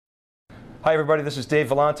Hi everybody, this is Dave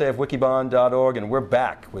Vellante of Wikibon.org, and we're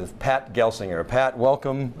back with Pat Gelsinger. Pat,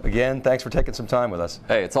 welcome again. Thanks for taking some time with us.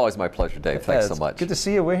 Hey, it's always my pleasure, Dave. Thanks so much. Good to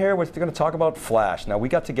see you. We're here. We're going to talk about Flash. Now, we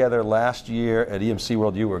got together last year at EMC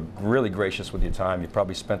World. You were really gracious with your time. You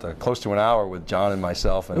probably spent close to an hour with John and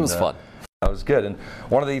myself. And, it was fun. That was good. And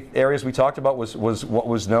one of the areas we talked about was what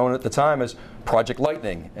was known at the time as Project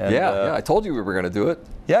Lightning. And, yeah, I told you we were going to do it.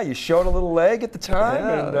 Yeah, you showed a little leg at the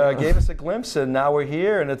time and gave us a glimpse, and now we're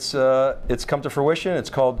here, and it's come to fruition. It's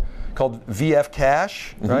called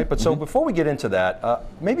VFCache, right? But so before we get into that,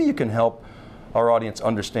 maybe you can help our audience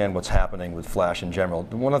understand what's happening with Flash in general.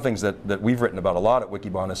 One of the things that we've written about a lot at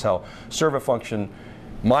Wikibon is how server function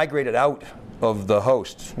migrated out of the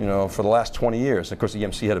host, for the last 20 years. Of course, the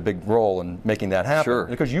EMC had a big role in making that happen. Sure.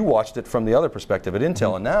 Because you watched it from the other perspective at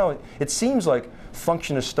Intel, and now it seems like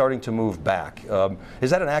function is starting to move back.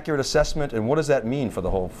 Is that an accurate assessment, and what does that mean for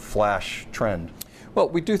the whole Flash trend? Well,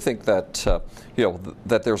 we do think that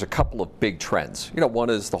that there's a couple of big trends.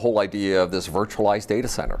 One is the whole idea of this virtualized data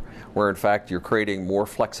center, where in fact you're creating more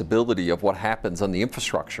flexibility of what happens on the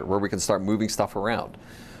infrastructure, where we can start moving stuff around.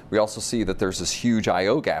 We also see that there's this huge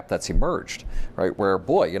I/O gap that's emerged, right? Where,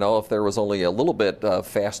 boy, if there was only a little bit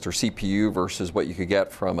faster CPU versus what you could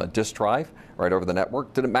get from a disk drive right over the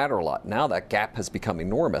network, didn't matter a lot. Now that gap has become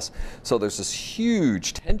enormous. So there's this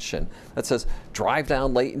huge tension that says, drive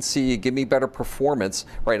down latency, give me better performance,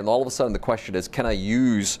 right? And all of a sudden the question is, can I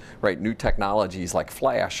use new technologies like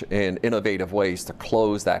Flash in innovative ways to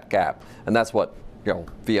close that gap? And that's what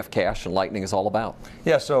VFCache and Lightning is all about.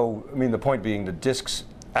 Yeah. So the point being, the disks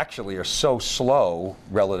actually are so slow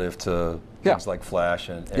relative to things like Flash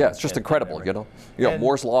and it's just incredible.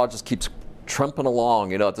 Moore's law just keeps trumping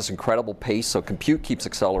along at this incredible pace, so compute keeps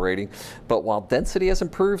accelerating. But while density has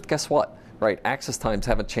improved, guess what? Access times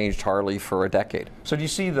haven't changed hardly for a decade. So do you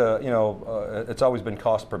see it's always been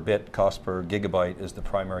cost per bit, cost per gigabyte is the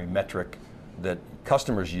primary metric that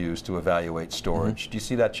customers use to evaluate storage. Do you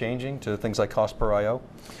see that changing to things like cost per I/O?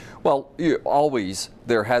 Well, always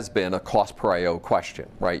there has been a cost per I/O question,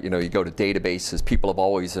 right? You go to databases, people have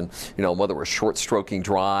always, whether it was short stroking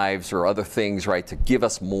drives or other things, right, to give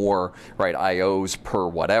us more, I/Os per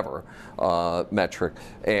whatever metric.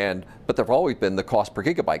 But there have always been the cost per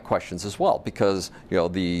gigabyte questions as well, because,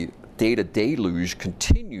 the data deluge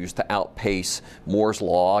continues to outpace Moore's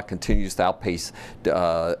law, continues to outpace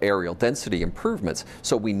areal density improvements.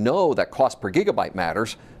 So we know that cost per gigabyte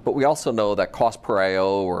matters, but we also know that cost per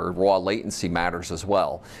I/O or raw latency matters as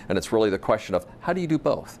well. And it's really the question of how do you do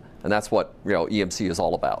both? And that's what EMC is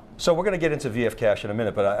all about. So we're going to get into VFCache in a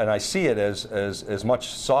minute, but I see it as much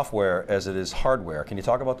software as it is hardware. Can you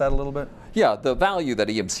talk about that a little bit? Yeah, the value that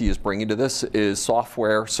EMC is bringing to this is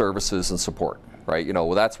software, services, and support. Right,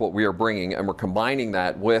 that's what we are bringing, and we're combining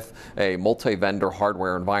that with a multi-vendor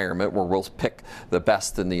hardware environment where we'll pick the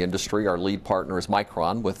best in the industry. Our lead partner is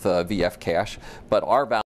Micron with VFCache, but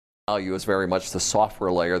our value is very much the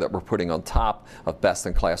software layer that we're putting on top of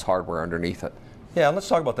best-in-class hardware underneath it. Yeah, let's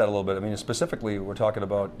talk about that a little bit. Specifically, we're talking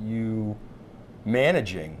about you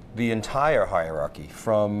managing the entire hierarchy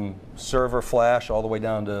from server Flash all the way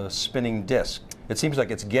down to spinning disk. It seems like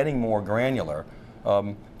it's getting more granular.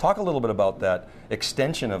 Talk a little bit about that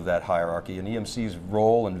extension of that hierarchy and EMC's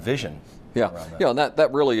role and vision. Yeah, and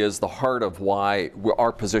that really is the heart of why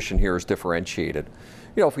our position here is differentiated.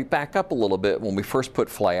 If we back up a little bit, when we first put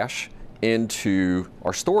Flash into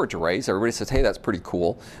our storage arrays, everybody says, hey, that's pretty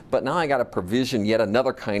cool, but now I got to provision yet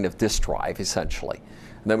another kind of disk drive, essentially.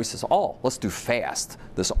 And then we says, oh, let's do fast,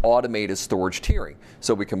 this automated storage tiering.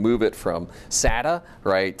 So we can move it from SATA,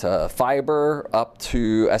 fiber, up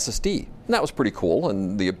to SSD. And that was pretty cool,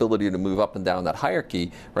 and the ability to move up and down that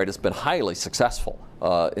hierarchy, has been highly successful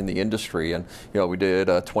in the industry. And we did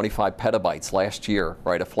 25 petabytes last year,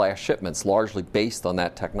 of Flash shipments, largely based on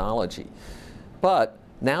that technology. But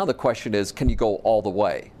now the question is, can you go all the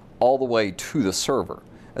way to the server?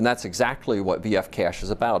 And that's exactly what VFCache is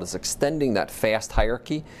about, is extending that fast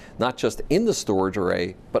hierarchy, not just in the storage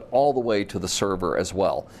array, but all the way to the server as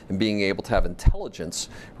well, and being able to have intelligence,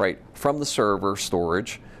 from the server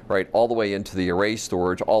storage, all the way into the array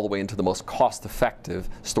storage, all the way into the most cost-effective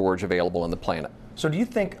storage available on the planet. So do you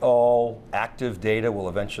think all active data will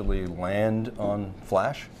eventually land on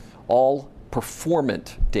Flash? All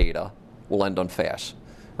performant data will end on Flash.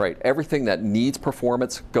 Everything that needs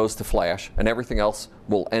performance goes to Flash, and everything else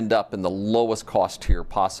will end up in the lowest cost tier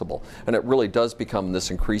possible. And it really does become this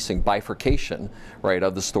increasing bifurcation,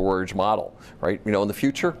 of the storage model. In the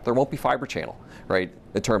future, there won't be fiber channel,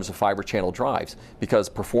 in terms of fiber channel drives, because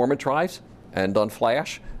performant drives end on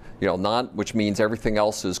Flash, which means everything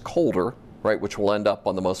else is colder, which will end up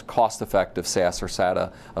on the most cost-effective SAS or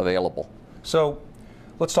SATA available. So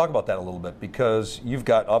let's talk about that a little bit, because you've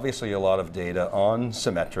got obviously a lot of data on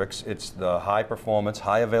Symmetrix. It's the high performance,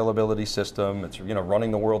 high availability system. It's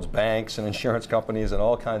running the world's banks and insurance companies and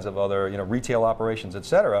all kinds of other retail operations, et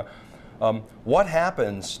cetera. What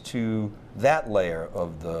happens to that layer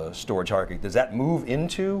of the storage hierarchy? Does that move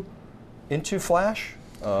into flash?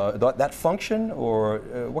 That function, or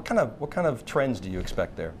what kind of trends do you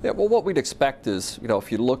expect there? Yeah, well, what we'd expect is,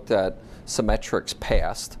 if you looked at Symmetrix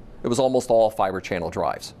past, it was almost all fiber channel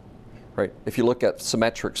drives, right? If you look at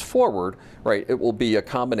Symmetrix forward, right, it will be a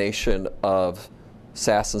combination of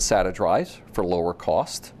SAS and SATA drives for lower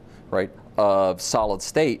cost, right, of solid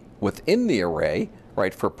state within the array,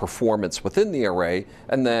 right, for performance within the array,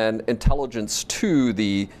 and then intelligence to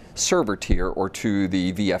the server tier or to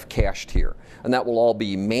the VFCache tier. And that will all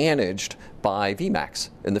be managed by VMAX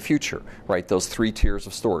in the future, right? Those 3 tiers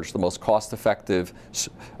of storage, the most cost-effective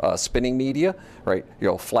spinning media, right?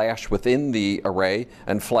 Flash within the array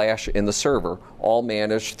and flash in the server, all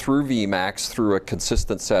managed through VMAX through a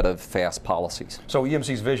consistent set of fast policies. So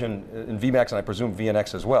EMC's vision in VMAX, and I presume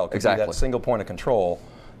VNX as well, could be that single point of control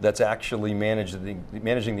that's actually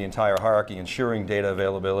managing the entire hierarchy, ensuring data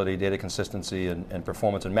availability, data consistency, and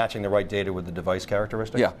performance, and matching the right data with the device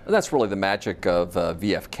characteristics? Yeah, and that's really the magic of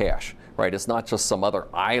VFCache, right? It's not just some other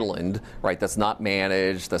island, right, that's not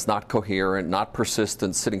managed, that's not coherent, not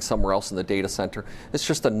persistent, sitting somewhere else in the data center. It's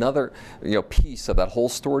just another piece of that whole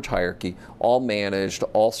storage hierarchy, all managed,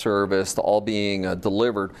 all serviced, all being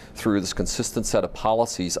delivered through this consistent set of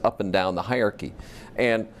policies up and down the hierarchy.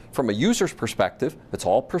 And from a user's perspective, it's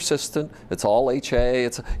all persistent, it's all HA,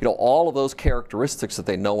 it's all of those characteristics that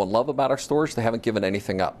they know and love about our storage, they haven't given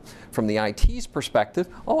anything up. From the IT's perspective,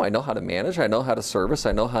 I know how to manage, I know how to service,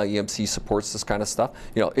 I know how EMC supports this kind of stuff.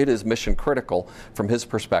 It is mission critical from his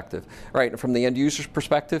perspective, right? And from the end user's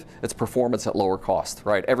perspective, it's performance at lower cost,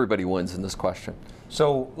 right? Everybody wins in this question.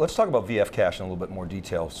 So let's talk about VFCache in a little bit more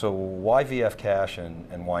detail. So why VFCache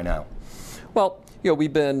and why now? Well,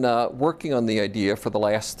 we've been working on the idea for the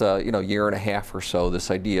last year and a half or so,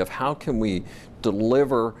 this idea of how can we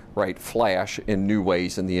deliver flash in new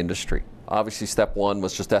ways in the industry. Obviously, step one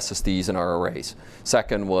was just SSDs in our arrays.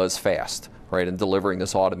 Second was fast, right, and delivering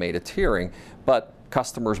this automated tiering. But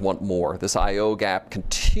customers want more. This I/O gap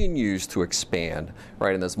continues to expand,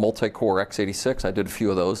 right? And this multi-core x86, I did a few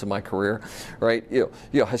of those in my career, right?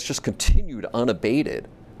 Has just continued unabated,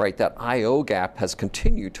 right? That I/O gap has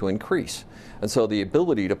continued to increase. And so the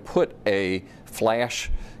ability to put a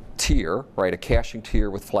flash tier, right, a caching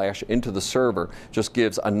tier with flash into the server just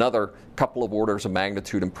gives another couple of orders of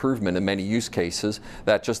magnitude improvement in many use cases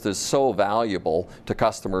that just is so valuable to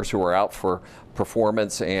customers who are out for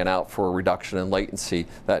performance and out for a reduction in latency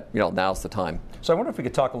that now's the time. So I wonder if we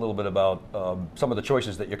could talk a little bit about some of the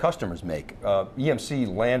choices that your customers make.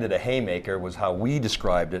 EMC landed a haymaker was how we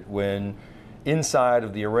described it when inside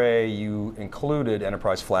of the array you included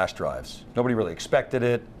enterprise flash drives. Nobody really expected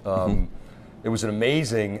it. It was an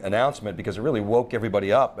amazing announcement because it really woke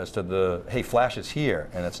everybody up as to hey, flash is here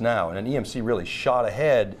and it's now. And then EMC really shot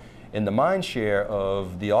ahead in the mind share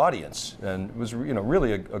of the audience, and it was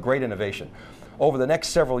really a great innovation. Over the next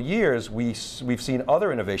several years, we've seen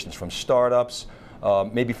other innovations from startups,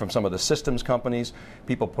 maybe from some of the systems companies,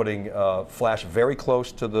 people putting flash very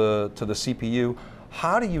close to the CPU.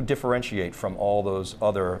 How do you differentiate from all those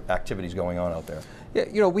other activities going on out there?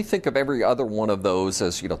 Yeah, we think of every other one of those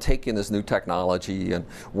as taking this new technology and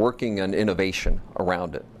working on innovation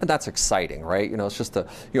around it, and that's exciting, right? It's just a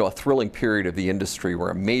thrilling period of the industry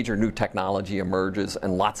where a major new technology emerges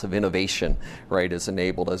and lots of innovation, right, is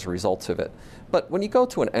enabled as a result of it. But when you go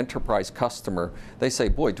to an enterprise customer, they say,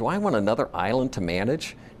 "Boy, do I want another island to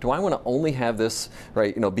manage? Do I want to only have this,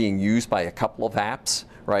 right, being used by a couple of apps?"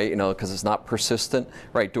 Right, because it's not persistent,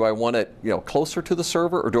 right? Do I want it, closer to the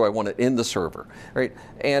server, or do I want it in the server, right?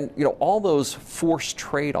 And all those forced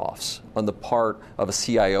trade-offs on the part of a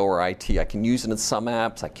CIO or IT. I can use it in some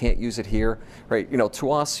apps, I can't use it here, right?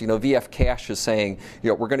 To us, VFCache is saying,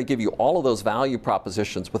 we're going to give you all of those value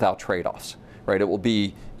propositions without trade-offs. Right, it will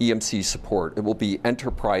be EMC support, it will be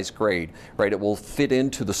enterprise grade, right? It will fit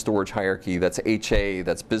into the storage hierarchy that's HA,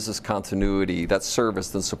 that's business continuity, that's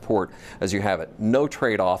service and support as you have it. No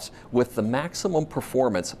trade-offs with the maximum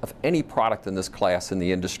performance of any product in this class in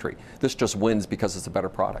the industry. This just wins because it's a better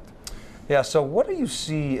product. Yeah, so what do you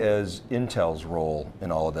see as Intel's role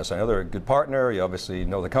in all of this? I know they're a good partner, you obviously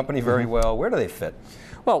know the company very well. Where do they fit?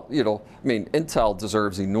 Well, Intel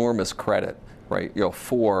deserves enormous credit, right,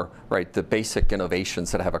 for the basic innovations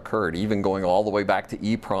that have occurred, even going all the way back to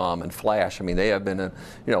EEPROM and Flash. They have been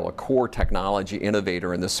a core technology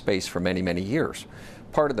innovator in this space for many, many years.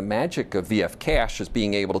 part of the magic of VFCache is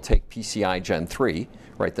being able to take PCI Gen 3,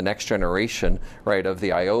 right, the next generation, right, of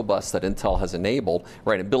the I/O bus that Intel has enabled,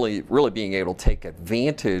 right, and really being able to take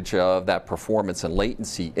advantage of that performance and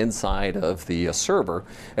latency inside of the server.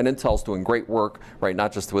 And Intel's doing great work, right,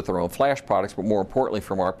 not just with their own flash products, but more importantly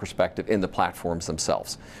from our perspective in the platforms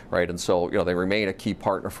themselves, right. And so, they remain a key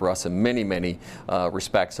partner for us in many, many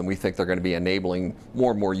respects, and we think they're going to be enabling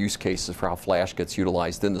more and more use cases for how flash gets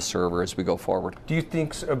utilized in the server as we go forward. Do you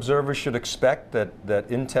think observers should expect that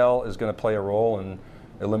Intel is going to play a role in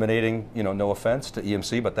eliminating, no offense to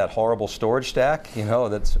EMC, but that horrible storage stack,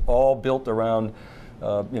 that's all built around,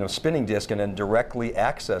 spinning disk and then directly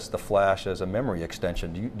access the flash as a memory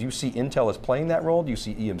extension? Do you see Intel as playing that role? Do you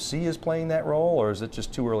see EMC as playing that role, or is it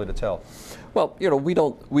just too early to tell? Well, we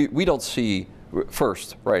don't see.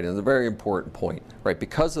 First, right, and a very important point, right,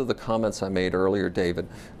 because of the comments I made earlier, David,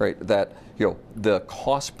 right, that the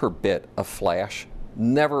cost per bit of flash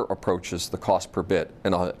never approaches the cost per bit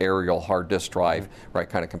in an aerial hard disk drive, right,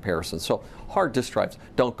 kind of comparison. So hard disk drives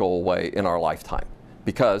don't go away in our lifetime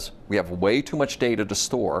because we have way too much data to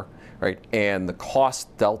store, right, and the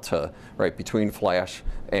cost delta, right, between flash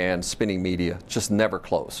and spinning media just never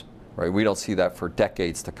close, right. We don't see that for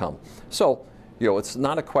decades to come. So, it's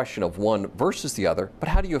not a question of one versus the other, but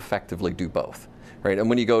how do you effectively do both? Right? And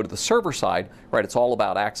when you go to the server side, right, it's all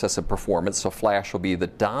about access and performance, so flash will be the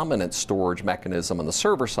dominant storage mechanism on the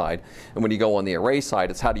server side. And when you go on the array side,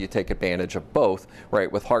 it's how do you take advantage of both,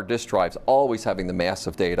 right, with hard disk drives always having the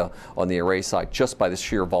massive data on the array side just by the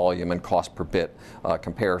sheer volume and cost per bit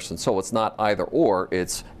comparison. So it's not either or,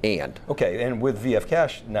 it's and. Okay, and with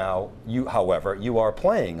VFCache now, however, you are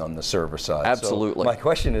playing on the server side. Absolutely. So my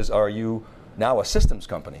question is, are you now a systems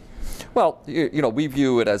company? Well, we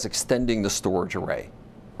view it as extending the storage array,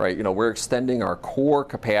 right? We're extending our core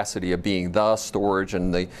capacity of being the storage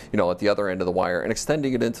and the, at the other end of the wire and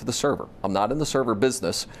extending it into the server. I'm not in the server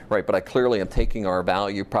business, right? But I clearly am taking our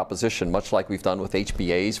value proposition, much like we've done with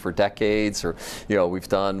HBAs for decades, or, we've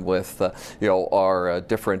done with, our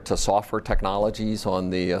different software technologies on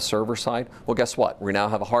the server side. Well, guess what? We now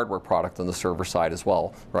have a hardware product on the server side as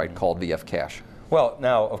well, right? Called VFCache. Well,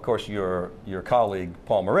 now, of course, your colleague,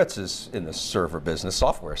 Paul Moritz, is in the server business,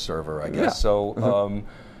 software server, I guess. Yeah.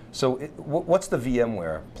 So, what's the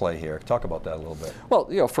VMware play here? Talk about that a little bit.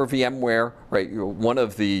 Well, for VMware, right, one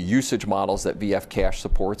of the usage models that VFCache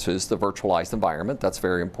supports is the virtualized environment. That's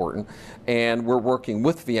very important. And we're working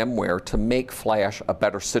with VMware to make Flash a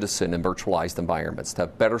better citizen in virtualized environments, to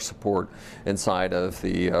have better support inside of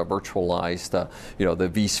the virtualized, the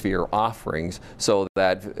vSphere offerings, so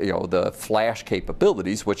that, the Flash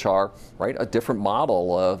capabilities, which are, right, a different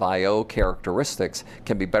model of I/O characteristics,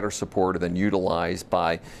 can be better supported and utilized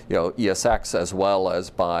by ESX as well as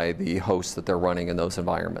by the hosts that they're running in those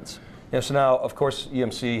environments. Yeah, so now, of course,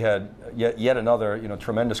 EMC had yet another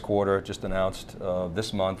tremendous quarter just announced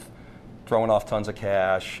this month, throwing off tons of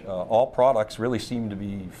cash. All products really seem to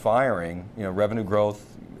be firing. Revenue growth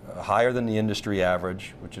higher than the industry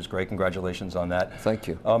average, which is great. Congratulations on that. Thank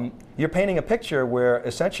you. You're painting a picture where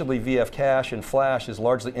essentially VFCache and Flash is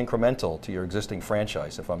largely incremental to your existing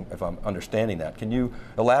franchise, if I'm understanding that. Can you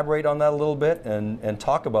elaborate on that a little bit and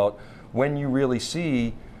talk about when you really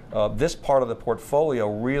see this part of the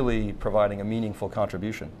portfolio really providing a meaningful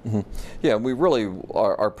contribution? Mm-hmm. Yeah, we really,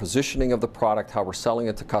 our positioning of the product, how we're selling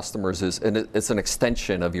it to customers it's an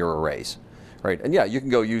extension of your arrays. Right, and yeah, you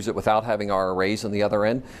can go use it without having our arrays on the other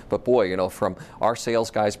end, but boy, from our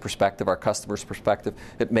sales guys' perspective, our customers' perspective,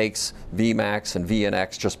 it makes VMAX and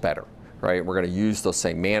VNX just better. Right, we're going to use those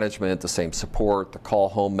same management, the same support, the call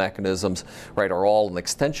home mechanisms, right, are all an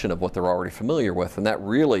extension of what they're already familiar with, and that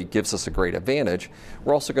really gives us a great advantage.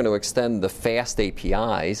 We're also going to extend the fast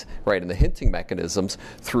APIs, right, and the hinting mechanisms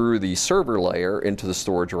through the server layer into the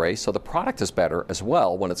storage array, so the product is better as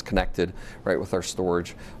well when it's connected, right, with our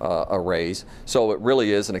storage arrays. So it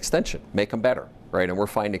really is an extension, make them better. Right, and we're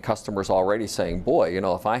finding customers already saying, boy,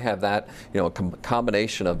 if I have that,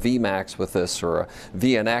 combination of VMAX with this or a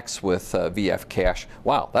VNX with VFCache,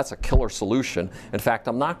 wow, that's a killer solution. In fact,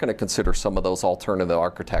 I'm not going to consider some of those alternative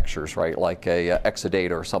architectures, right, like a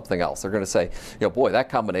Exadata or something else. They're going to say, boy, that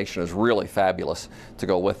combination is really fabulous to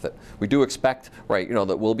go with it. We do expect, right,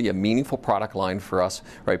 that will be a meaningful product line for us,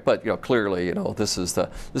 right, but clearly, this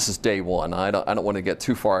is day one. I don't want to get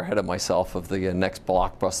too far ahead of myself of the next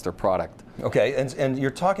blockbuster product. Okay, and you're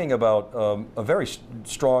talking about a very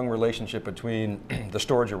strong relationship between the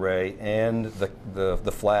storage array and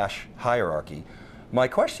the flash hierarchy. My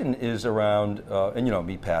question is around, and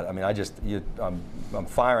me, Pat, I mean, I'm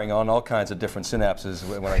firing on all kinds of different synapses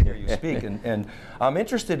when I hear you speak, and I'm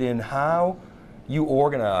interested in how you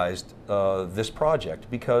organized this project?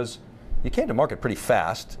 Because you came to market pretty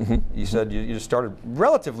fast. You said you just started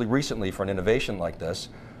relatively recently for an innovation like this,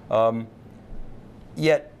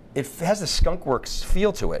 yet it has the skunkworks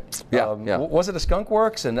feel to it. Was it a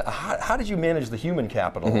skunkworks, and how did you manage the human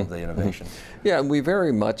capital of the innovation? Yeah, and we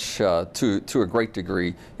very much, to a great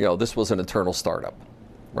degree, this was an internal startup.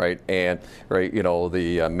 Right, and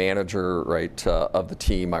the manager, of the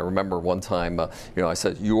team. I remember one time, I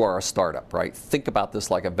said, "You are a startup, right? Think about this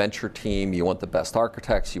like a venture team. You want the best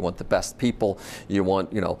architects, you want the best people, you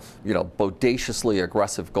want, bodaciously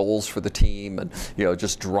aggressive goals for the team, and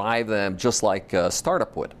just drive them just like a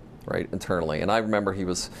startup would." Right, internally. And I remember he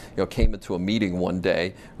was, came into a meeting one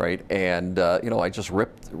day, right, and I just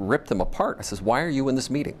ripped him apart. I says, "Why are you in this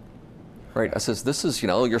meeting?" Right, I says, "This is,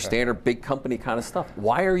 your standard big company kind of stuff.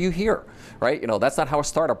 Why are you here?" Right, that's not how a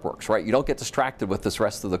startup works, right? You don't get distracted with this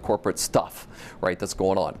rest of the corporate stuff, right, that's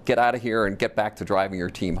going on. Get out of here and get back to driving your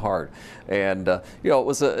team hard. And, it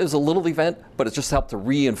was a little event, but it just helped to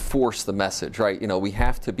reinforce the message, right? We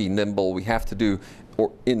have to be nimble, we have to do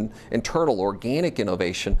internal organic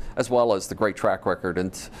innovation, as well as the great track record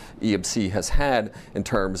EMC has had in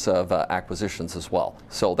terms of acquisitions as well.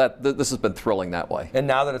 So this has been thrilling that way. And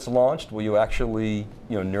now that it's launched, will you actually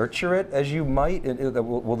nurture it as you might?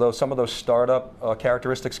 Will some of those startup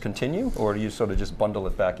characteristics continue, or do you sort of just bundle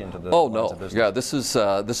it back into the lines of business? Yeah, this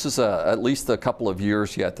is at least a couple of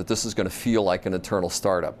years yet that this is going to feel like an internal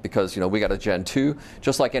startup, because we got a Gen 2,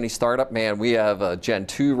 just like any startup, man. We have a Gen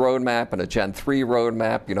 2 roadmap and a Gen 3 roadmap.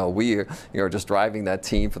 We are just driving that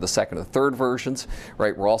team for the second and third versions,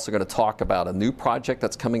 right? We're also going to talk about a new project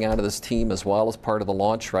that's coming out of this team as well as part of the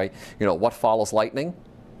launch, right? What follows lightning?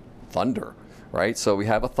 Thunder. Right, so we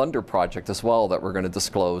have a Thunder project as well that we're going to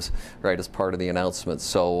disclose, right, as part of the announcement.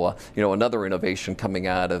 So, another innovation coming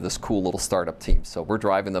out of this cool little startup team. So we're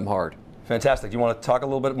driving them hard. Fantastic. Do you want to talk a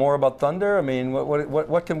little bit more about Thunder? I mean,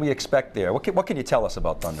 what can we expect there? What can you tell us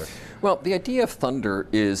about Thunder? Well, the idea of Thunder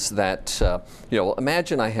is that,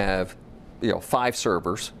 imagine I have, 5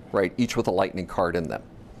 servers, right, each with a lightning card in them,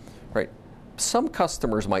 right? Some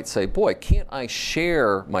customers might say, boy, can't I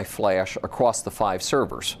share my flash across the 5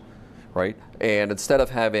 servers? Right? And instead of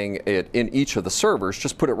having it in each of the servers,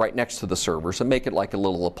 just put it right next to the servers and make it like a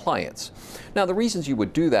little appliance. Now, the reasons you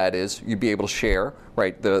would do that is you'd be able to share,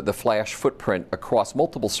 right, the flash footprint across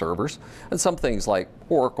multiple servers, and some things like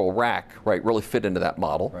Oracle RAC, right, really fit into that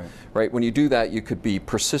model. Right? When you do that, you could be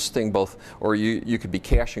persisting both, or you could be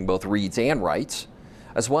caching both reads and writes,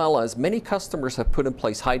 as well as many customers have put in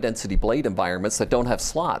place high-density blade environments that don't have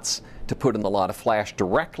slots to put in a lot of flash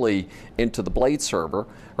directly into the blade server,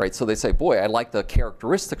 right? So they say, boy, I like the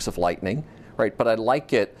characteristics of Lightning, right? But I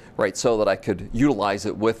like it, right, so that I could utilize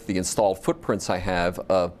it with the installed footprints I have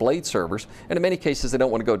of blade servers. And in many cases, they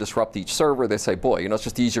don't want to go disrupt each server. They say, boy, it's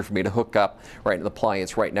just easier for me to hook up, right, an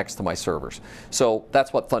appliance right next to my servers. So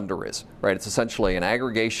that's what Thunder is, right? It's essentially an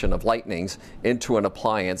aggregation of Lightnings into an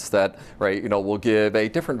appliance that, right, will give a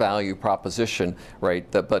different value proposition, right,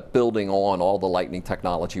 but building on all the Lightning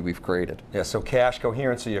technology we've created. Yeah, so cache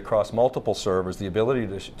coherency across multiple servers, the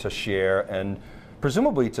ability to share, and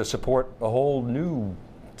presumably to support a whole new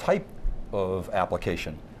type of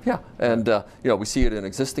application. Yeah, and we see it in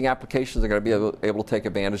existing applications. They're going to be able to take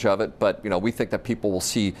advantage of it, but we think that people will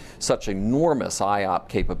see such enormous IOP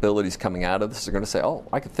capabilities coming out of this. They're going to say, oh,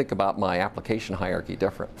 I could think about my application hierarchy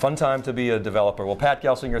different. Fun time to be a developer. Well, Pat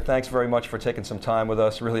Gelsinger, thanks very much for taking some time with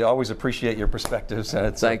us. Really always appreciate your perspectives, and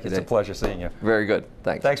it's a pleasure seeing you. Very good.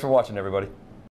 Thanks. Thanks for watching, everybody.